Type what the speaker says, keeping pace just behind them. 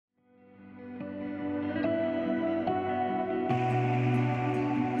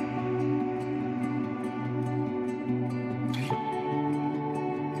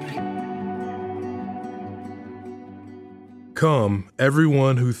Come,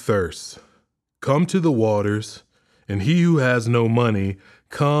 everyone who thirsts, come to the waters, and he who has no money,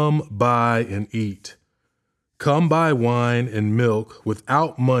 come buy and eat. Come buy wine and milk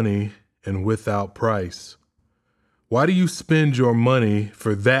without money and without price. Why do you spend your money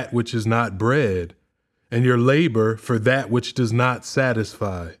for that which is not bread, and your labor for that which does not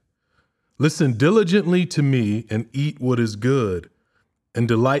satisfy? Listen diligently to me and eat what is good, and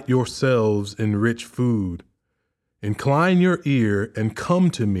delight yourselves in rich food. Incline your ear and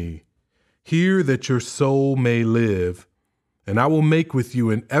come to me. Hear that your soul may live, and I will make with you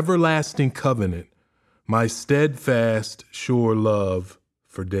an everlasting covenant, my steadfast, sure love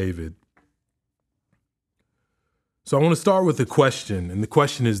for David. So I want to start with a question, and the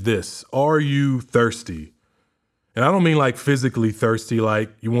question is this: are you thirsty? And I don't mean like physically thirsty,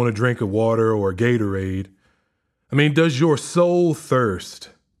 like you want to drink a water or a Gatorade. I mean, does your soul thirst?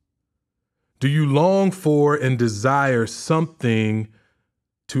 Do you long for and desire something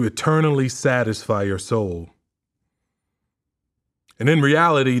to eternally satisfy your soul? And in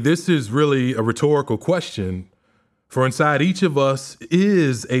reality, this is really a rhetorical question, for inside each of us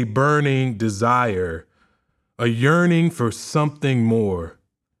is a burning desire, a yearning for something more.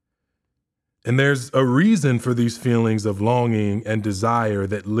 And there's a reason for these feelings of longing and desire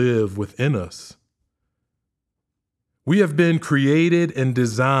that live within us. We have been created and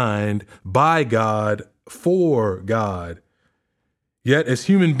designed by God for God. Yet as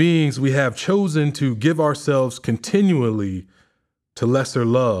human beings, we have chosen to give ourselves continually to lesser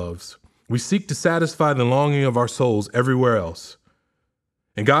loves. We seek to satisfy the longing of our souls everywhere else.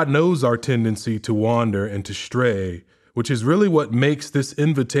 And God knows our tendency to wander and to stray, which is really what makes this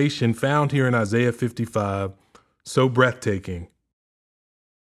invitation found here in Isaiah 55 so breathtaking.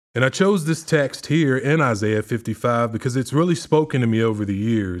 And I chose this text here in Isaiah 55 because it's really spoken to me over the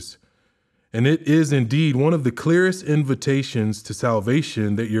years. And it is indeed one of the clearest invitations to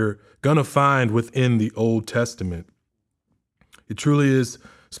salvation that you're going to find within the Old Testament. It truly is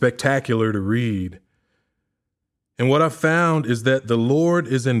spectacular to read. And what I've found is that the Lord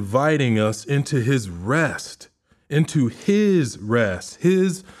is inviting us into his rest,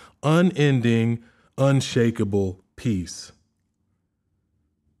 his unending, unshakable peace.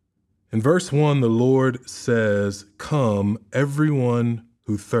 In verse 1, the Lord says, "Come, everyone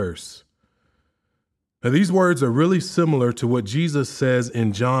who thirsts." Now, these words are really similar to what Jesus says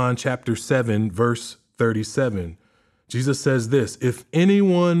in John chapter 7, verse 37. Jesus says this: "If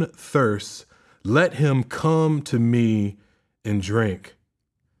anyone thirsts, let him come to me and drink."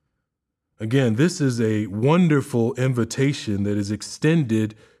 Again, this is a wonderful invitation that is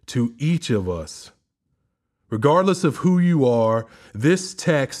extended to each of us. Regardless of who you are, this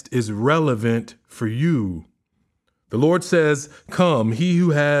text is relevant for you. The Lord says, "Come, he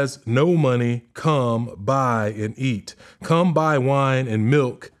who has no money, come buy and eat. Come buy wine and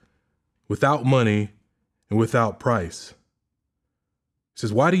milk without money and without price." He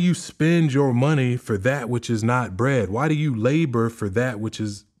says, why do you spend your money for that which is not bread? Why do you labor for that which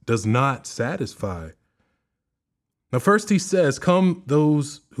does not satisfy? Now, first he says, "Come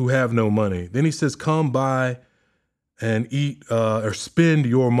those who have no money." Then he says, "Come buy and eat," or spend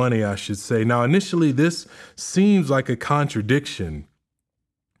your money, I should say. Now, initially, this seems like a contradiction,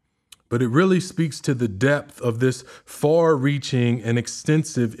 but it really speaks to the depth of this far-reaching and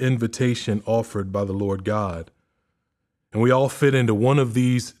extensive invitation offered by the Lord God. And we all fit into one of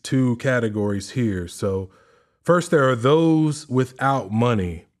these two categories here. So first, there are those without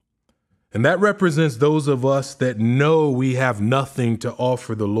money. And that represents those of us that know we have nothing to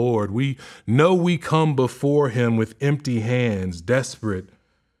offer the Lord. We know we come before him with empty hands, desperate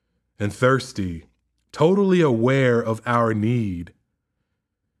and thirsty, totally aware of our need.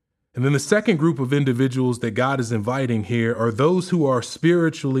 And then the second group of individuals that God is inviting here are those who are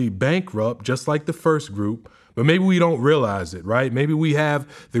spiritually bankrupt, just like the first group, but maybe we don't realize it, right? Maybe we have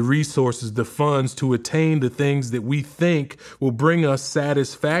the resources, the funds to attain the things that we think will bring us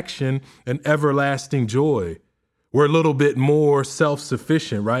satisfaction and everlasting joy. We're a little bit more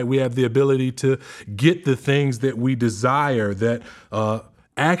self-sufficient, right? We have the ability to get the things that we desire that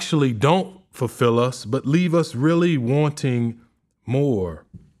actually don't fulfill us, but leave us really wanting more.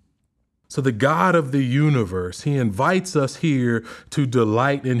 So the God of the universe, he invites us here to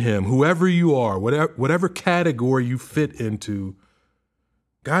delight in him. Whoever you are, whatever category you fit into,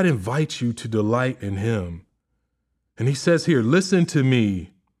 God invites you to delight in him. And he says here, "Listen to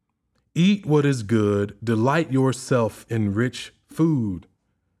me, eat what is good, delight yourself in rich food."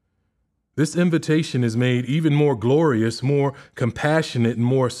 This invitation is made even more glorious, more compassionate, and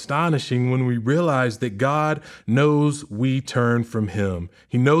more astonishing when we realize that God knows we turn from him.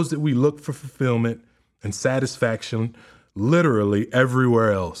 He knows that we look for fulfillment and satisfaction literally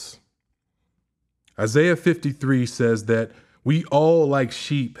everywhere else. Isaiah 53 says that we all like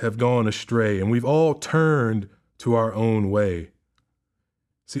sheep have gone astray and we've all turned to our own way.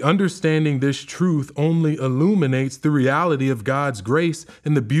 See, understanding this truth only illuminates the reality of God's grace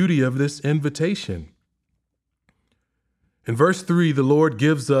and the beauty of this invitation. In verse 3, the Lord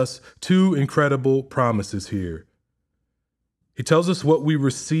gives us two incredible promises here. He tells us what we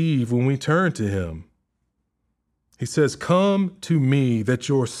receive when we turn to him. He says, "Come to me that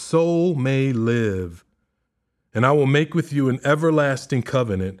your soul may live, and I will make with you an everlasting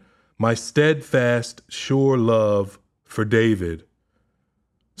covenant, my steadfast, sure love for David."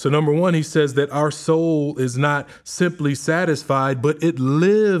 So number one, he says that our soul is not simply satisfied, but it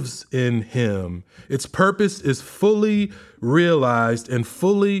lives in him. Its purpose is fully realized and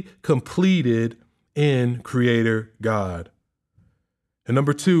fully completed in Creator God. And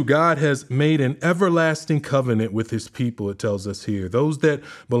number two, God has made an everlasting covenant with his people, it tells us here. Those that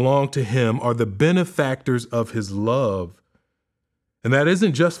belong to him are the benefactors of his love. And that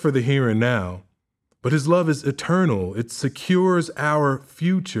isn't just for the here and now, but his love is eternal. It secures our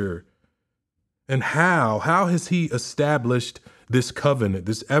future. And how? How has he established this covenant,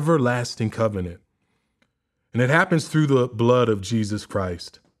 this everlasting covenant? And it happens through the blood of Jesus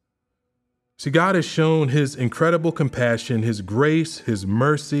Christ. See, God has shown his incredible compassion, his grace, his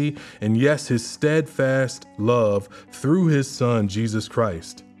mercy, and yes, his steadfast love through his Son, Jesus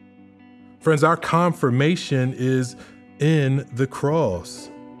Christ. Friends, our confirmation is in the cross.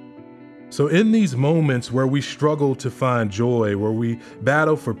 So in these moments where we struggle to find joy, where we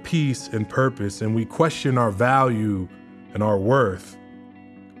battle for peace and purpose, and we question our value and our worth,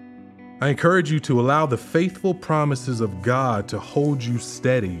 I encourage you to allow the faithful promises of God to hold you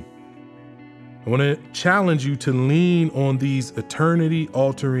steady. I want to challenge you to lean on these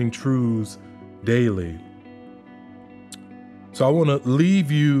eternity-altering truths daily. So I want to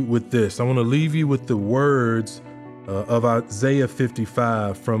leave you with this. I want to leave you with the words of Isaiah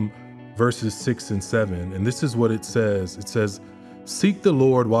 55 from verses 6 and 7. And this is what it says. It says, "Seek the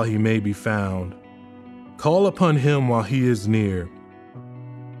Lord while he may be found. Call upon him while he is near.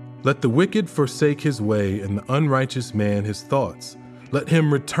 Let the wicked forsake his way and the unrighteous man his thoughts. Let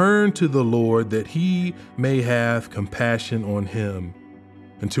him return to the Lord that he may have compassion on him.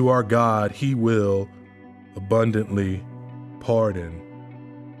 And to our God he will abundantly pardon."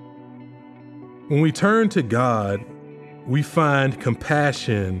 When we turn to God, we find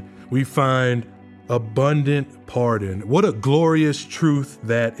compassion. We find abundant pardon. What a glorious truth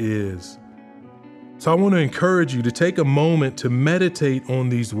that is. So I want to encourage you to take a moment to meditate on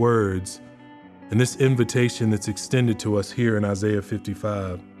these words and this invitation that's extended to us here in Isaiah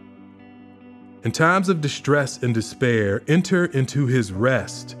 55. In times of distress and despair, enter into his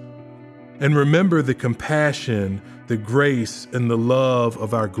rest and remember the compassion, the grace, and the love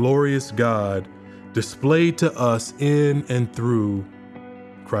of our glorious God displayed to us in and through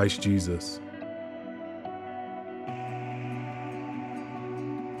Christ Jesus.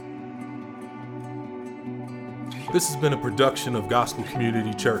 This has been a production of Gospel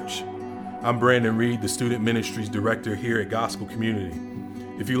Community Church. I'm Brandon Reed, the Student Ministries Director here at Gospel Community.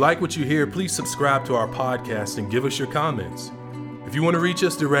 If you like what you hear, please subscribe to our podcast and give us your comments. If you want to reach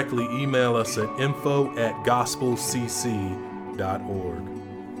us directly, email us at info@gospelcc.org.